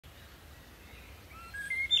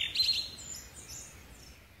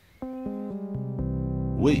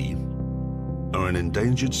We are an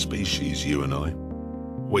endangered species, you and I.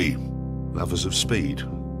 We, lovers of speed.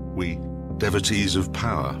 We, devotees of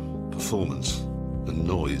power, performance, and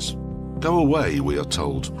noise. Go away, we are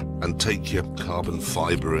told, and take your carbon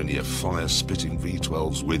fibre and your fire-spitting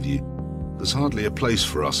V12s with you. There's hardly a place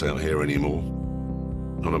for us out here anymore.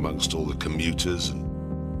 Not amongst all the commuters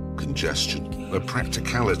and congestion, where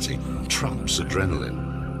practicality trumps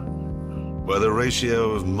adrenaline. Where the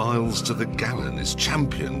ratio of miles to the gallon is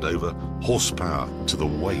championed over horsepower to the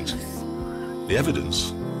weight. The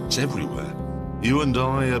evidence, it's everywhere. You and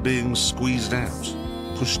I are being squeezed out,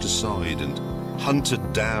 pushed aside and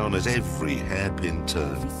hunted down at every hairpin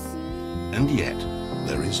turn. And yet,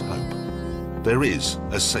 there is hope. There is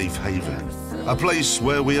a safe haven. A place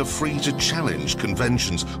where we are free to challenge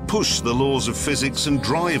conventions, push the laws of physics and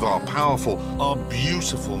drive our powerful, our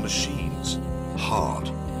beautiful machines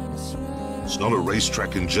hard. It's not a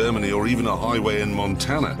racetrack in Germany or even a highway in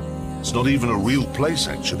Montana. It's not even a real place,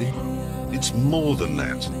 actually. It's more than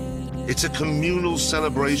that. It's a communal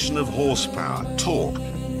celebration of horsepower, torque,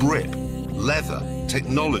 grip, leather,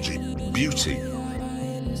 technology, beauty.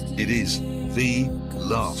 It is the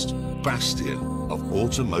last bastion of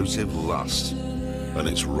automotive lust, and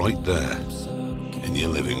it's right there in your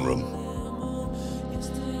living room.